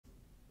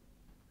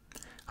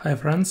Hi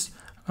friends,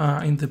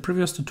 in the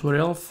previous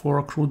tutorial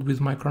for CRUD with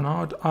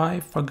Micronaut, I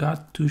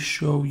forgot to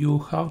show you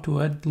how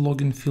to add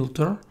login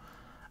filter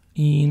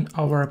in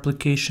our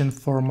application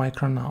for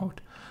Micronaut.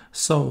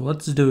 So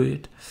let's do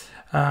it.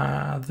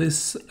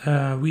 This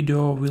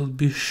video will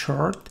be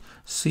short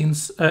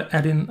since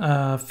adding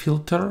a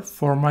filter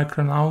for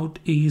Micronaut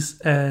is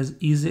as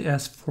easy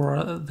as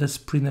for the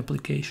Sprint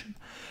application.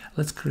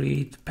 Let's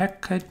create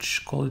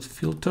package, call it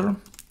filter,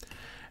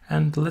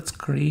 and let's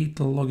create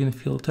a login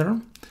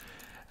filter.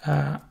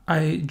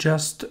 I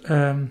just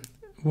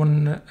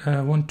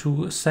want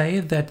to say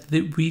that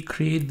we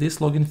create this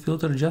login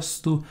filter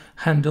just to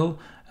handle,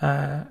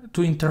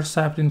 to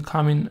intercept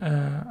incoming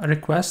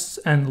requests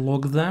and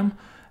log them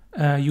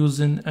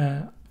using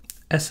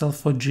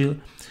SL4G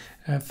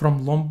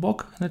from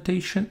Lombok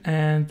notation,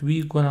 and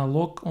we're gonna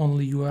log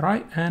only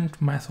URI and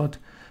method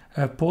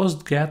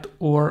post, get,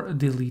 or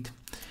delete.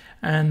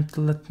 And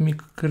let me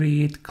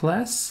create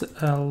class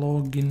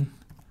login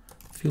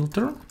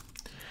filter.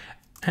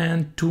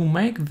 And to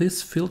make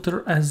this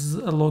filter as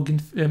a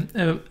login,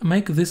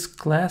 make this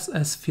class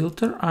as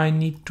filter, I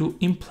need to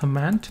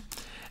implement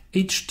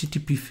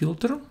HTTP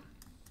filter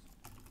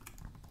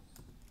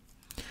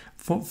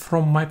from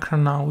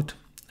Micronaut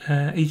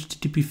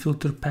HTTP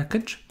filter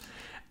package,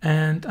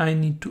 and I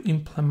need to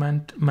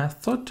implement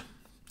method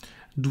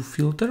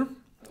doFilter,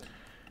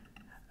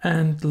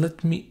 and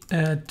let me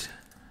add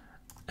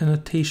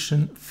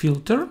annotation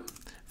filter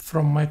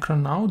from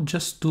Micronaut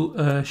just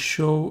to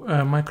show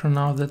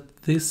Micronaut that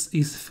this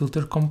is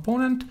filter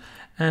component,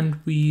 and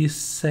we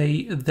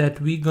say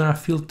that we're gonna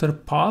filter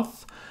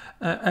path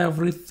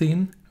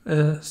everything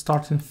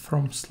starting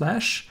from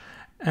slash,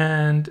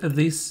 and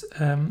this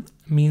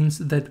means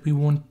that we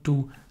want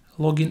to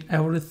log in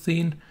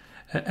everything,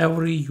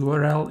 every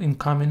URL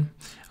incoming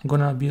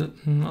gonna be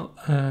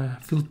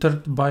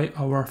filtered by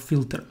our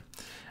filter.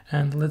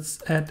 And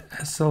let's add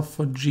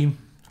SL4G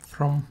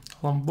from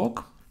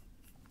Lombok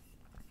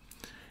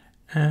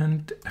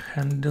and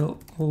handle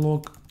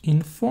log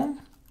info,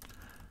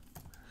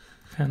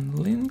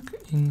 handling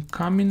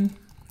incoming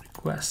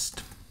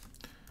request,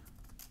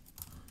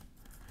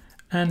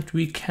 and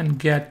we can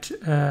get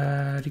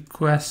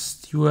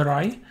request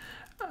URI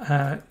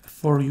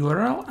for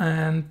URL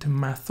and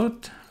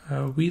method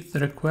with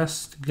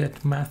request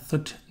get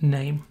method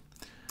name,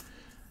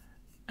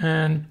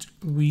 and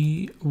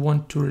we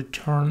want to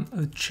return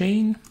a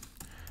chain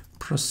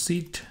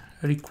proceed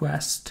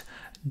request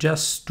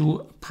just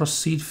to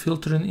proceed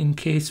filtering in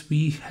case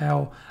we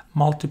have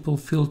multiple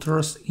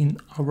filters in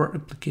our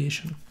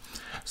application.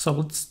 So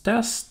let's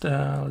test,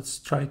 let's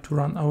try to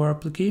run our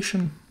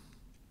application.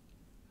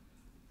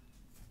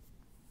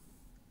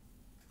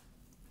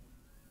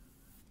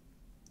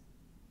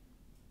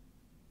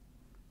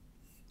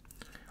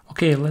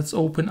 Okay, let's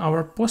open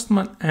our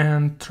Postman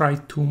and try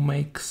to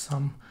make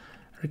some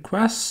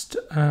request.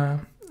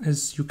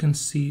 As you can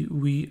see,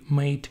 we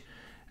made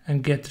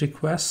and get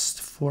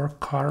request for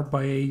car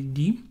by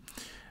ID.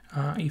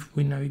 If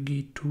we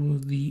navigate to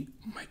the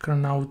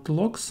Micronaut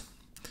logs,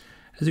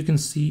 as you can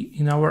see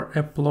in our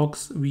app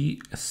logs, we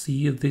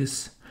see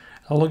this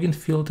login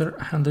filter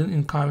handling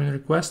incoming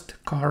request,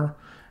 car,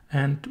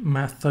 and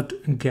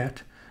method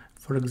get.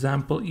 For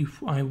example,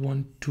 if I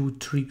want to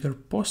trigger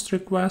post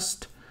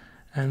request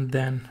and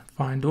then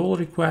find all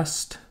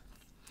request,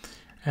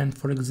 and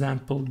for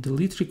example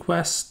delete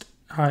request,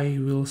 I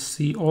will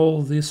see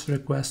all these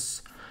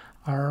requests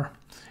are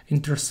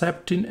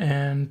intercepting,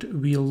 and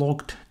we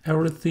logged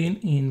everything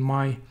in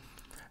my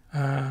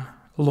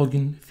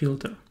login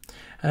filter.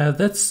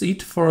 That's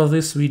it for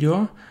this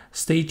video.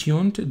 Stay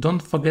tuned.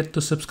 Don't forget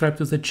to subscribe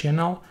to the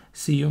channel.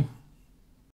 See you.